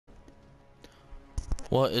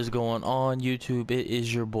What is going on, YouTube? It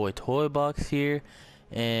is your boy Toybox here,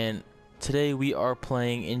 and today we are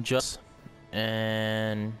playing Injustice,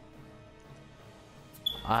 and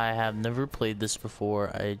I have never played this before.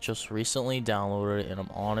 I just recently downloaded it, and I'm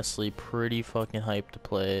honestly pretty fucking hyped to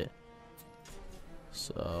play it.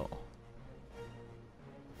 So,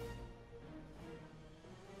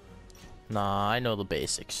 nah, I know the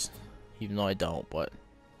basics, even though I don't, but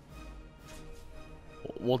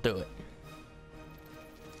we'll do it.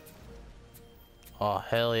 Oh,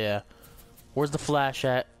 hell yeah. Where's the Flash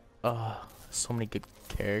at? So many good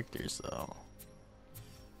characters, though.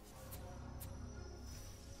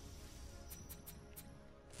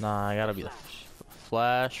 Nah, I gotta be the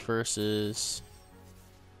Flash versus...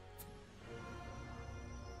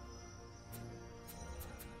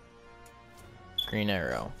 Green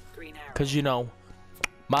Arrow. Because, you know,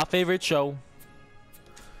 my favorite show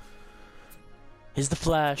is the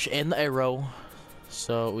Flash and the Arrow.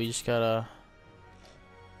 So, we just gotta...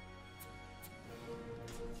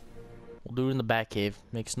 We'll do it in the Batcave.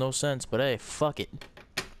 Makes no sense, but hey, fuck it.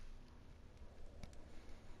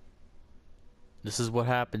 This is what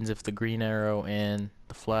happens if the Green Arrow and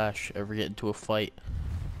the Flash ever get into a fight.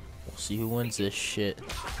 We'll see who wins this shit.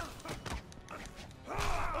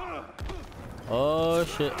 Oh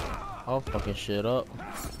shit. I'll fucking shit up.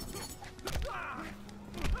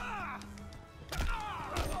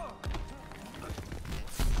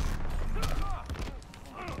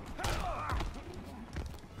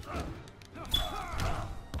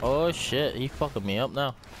 Oh shit, he fucking me up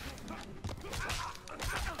now.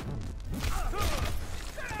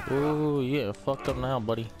 Ooh, yeah, fucked up now,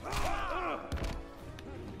 buddy.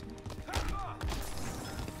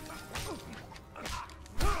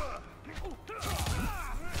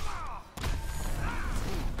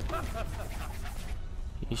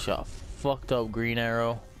 He shot fucked up Green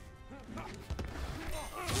Arrow.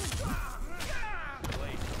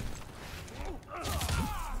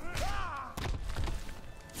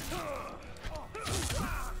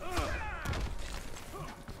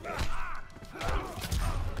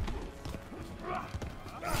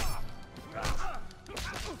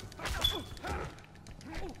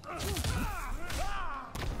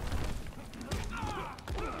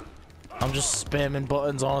 I'm just spamming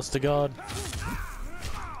buttons, honest to God.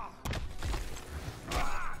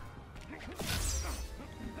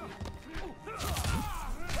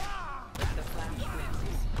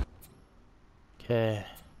 Okay.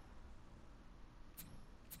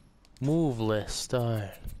 Move list.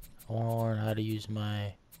 Alright. I want to learn how to use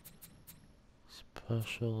my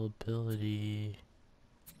special ability.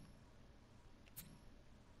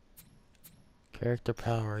 Character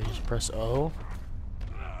power. You just press O.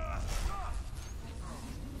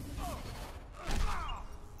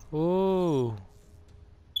 Ooh.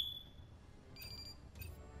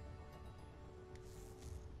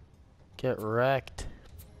 Get wrecked.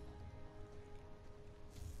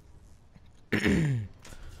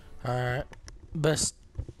 Alright. Best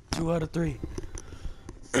 2 out of 3.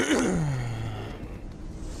 Catch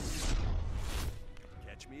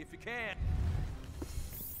me if you can.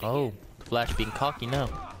 Oh, Flash being cocky now.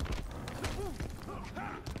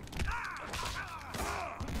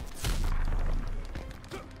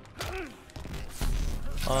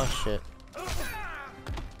 Oh shit.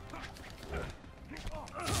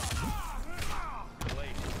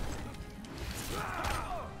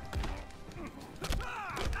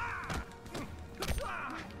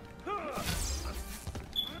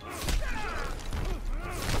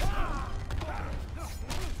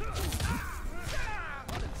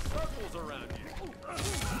 Circles around you.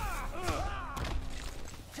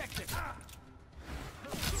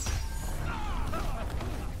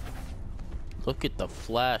 Look at the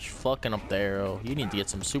Flash fucking up the Arrow. You need to get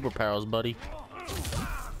some superpowers, buddy.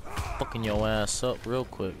 Fucking your ass up real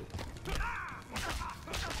quick.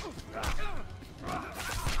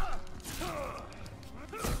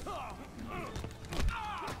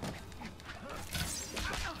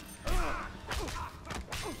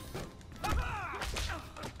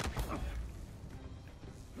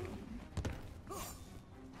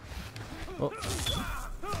 Oh.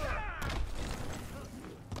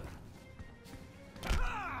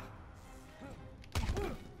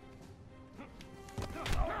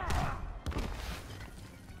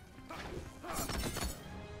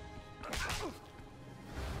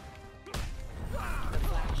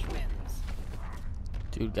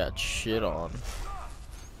 Dude got shit on.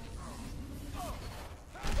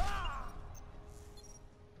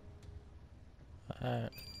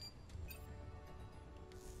 Alright.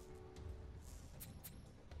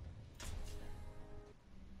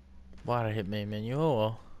 Why'd I hit main menu? Oh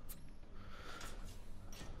well.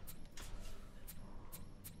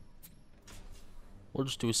 We'll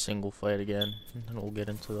just do a single fight again, and then we'll get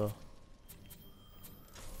into the.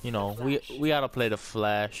 You know, we gotta play the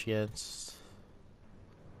Flash against.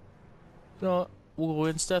 No, we'll go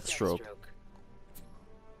against Deathstroke.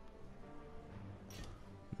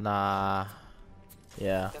 Nah.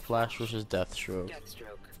 Yeah, Flash versus Deathstroke.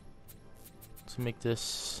 Let's make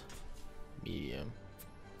this medium.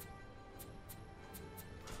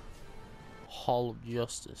 Hall of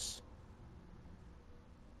Justice.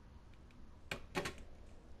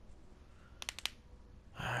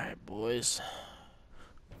 Alright, boys.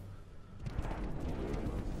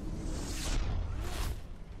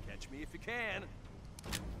 Catch me if you can.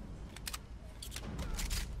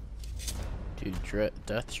 Dude,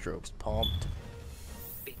 Deathstroke's pumped.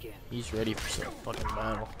 He's ready for some fucking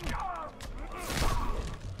battle.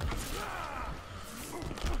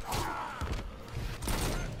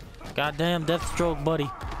 Goddamn Deathstroke, buddy.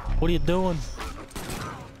 What are you doing?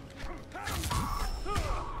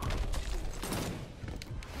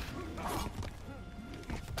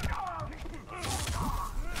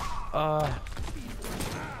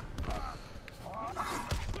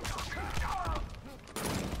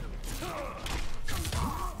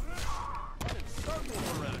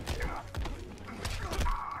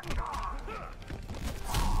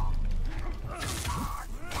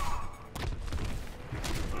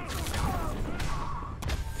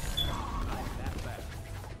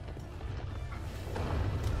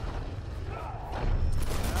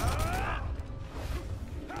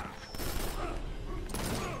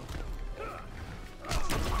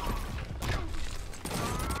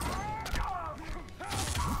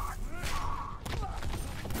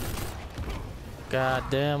 God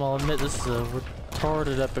damn, I'll admit this is a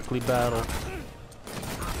retarded epically battle.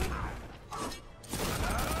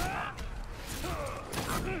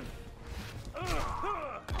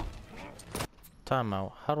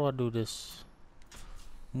 Timeout. How do I do this?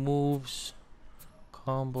 Moves,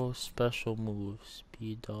 combo, special moves,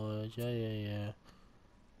 speed dodge, yeah.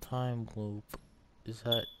 Time loop. Is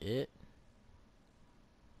that it?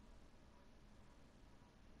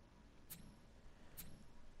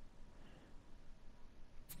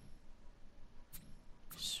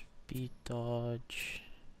 Speed dodge.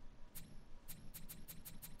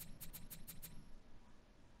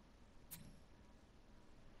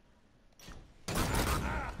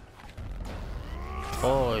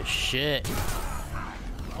 Oh shit.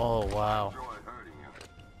 Oh wow.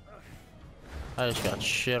 I just got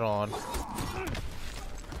shit on.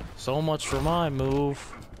 So much for my move.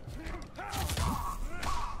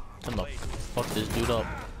 Time to fuck this dude up.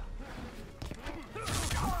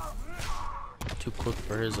 Too quick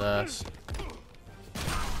for his ass.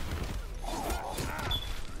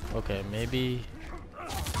 Okay, maybe.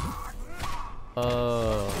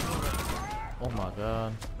 Oh my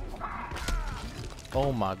god.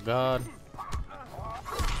 Oh my god.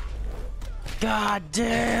 God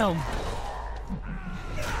damn!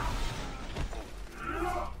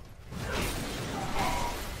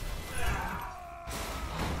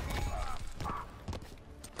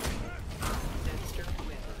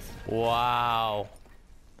 Wow.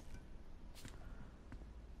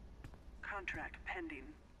 Contract pending.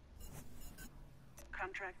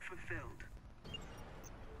 Contract fulfilled.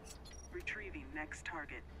 Retrieving next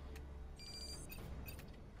target.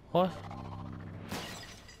 What?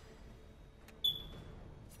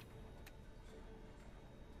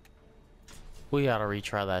 We gotta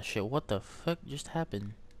retry that shit. What the fuck just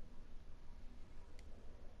happened?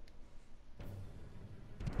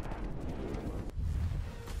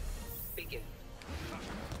 Begin.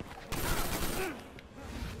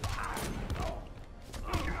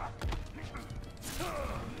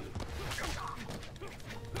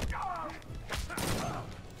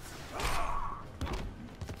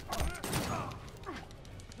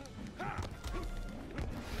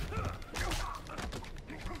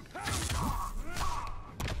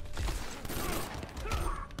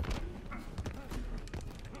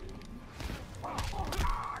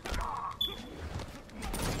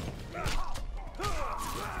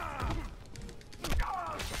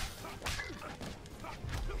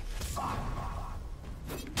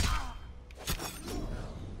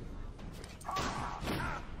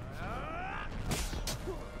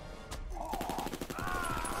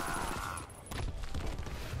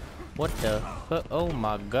 What the fuck? Oh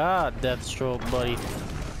my god, Deathstroke, buddy.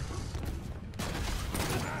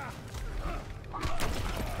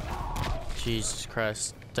 Jesus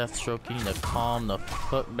Christ. Deathstroke, you need to calm the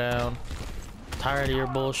fuck down. Tired of your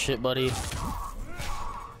bullshit, buddy.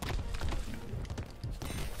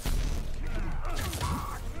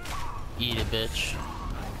 Eat it, bitch.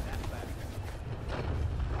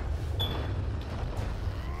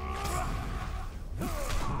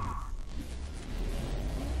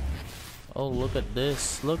 Oh, look at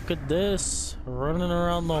this. Look at this. Running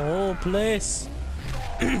around the whole place.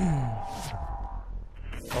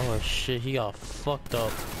 Oh shit, he got fucked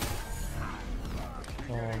up.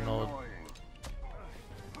 Oh no.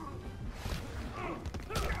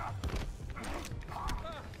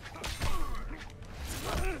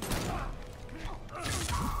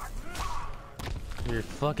 You're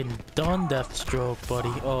fucking done, Deathstroke, buddy.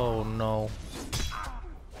 Oh no.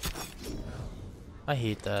 I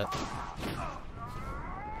hate that.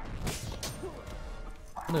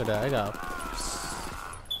 Look at that, I got...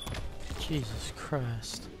 Jesus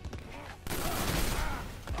Christ.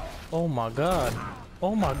 Oh my god.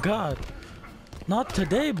 Oh my god. Not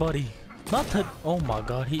today, buddy. Not to... Oh my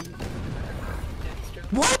god, he...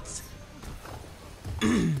 What?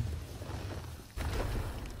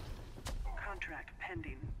 Contract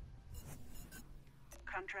pending.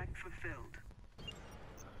 Contract fulfilled.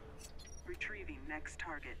 Retrieving next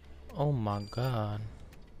target. Oh my god.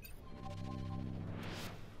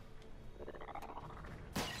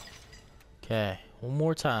 Okay, one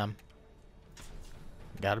more time.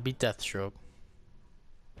 Gotta be Deathstroke.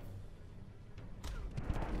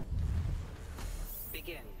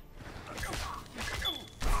 Begin.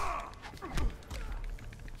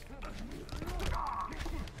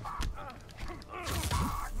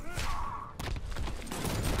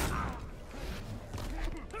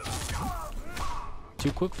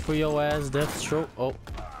 Too quick for your ass, Deathstroke. Oh.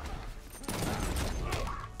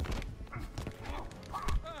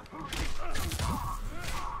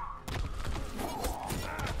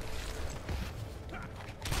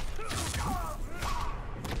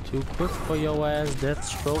 Too quick for your ass,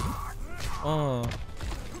 Deathstroke.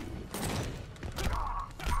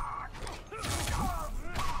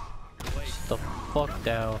 Sit the fuck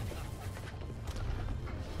down.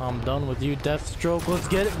 I'm done with you, Deathstroke. Let's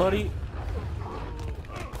get it, buddy.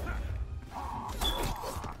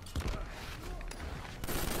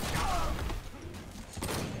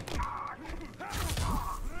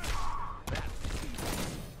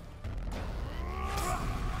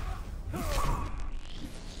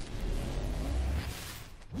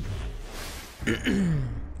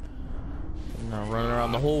 Now running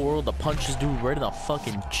around the whole world to punch this dude right in the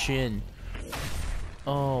fucking chin.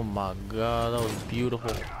 Oh my god, that was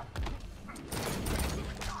beautiful.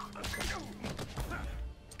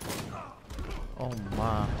 Oh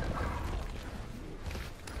my.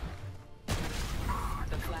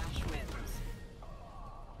 The Flash wins.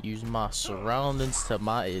 Use my surroundings to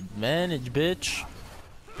my advantage, bitch.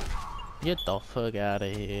 Get the fuck out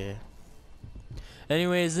of here.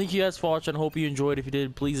 Anyways, thank you guys for watching. Hope you enjoyed. If you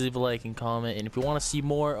did, please leave a like and comment. And if you want to see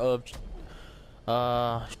more of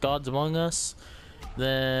Gods Among Us,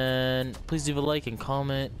 then please leave a like and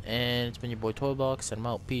comment. And it's been your boy Toybox, and I'm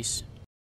out. Peace.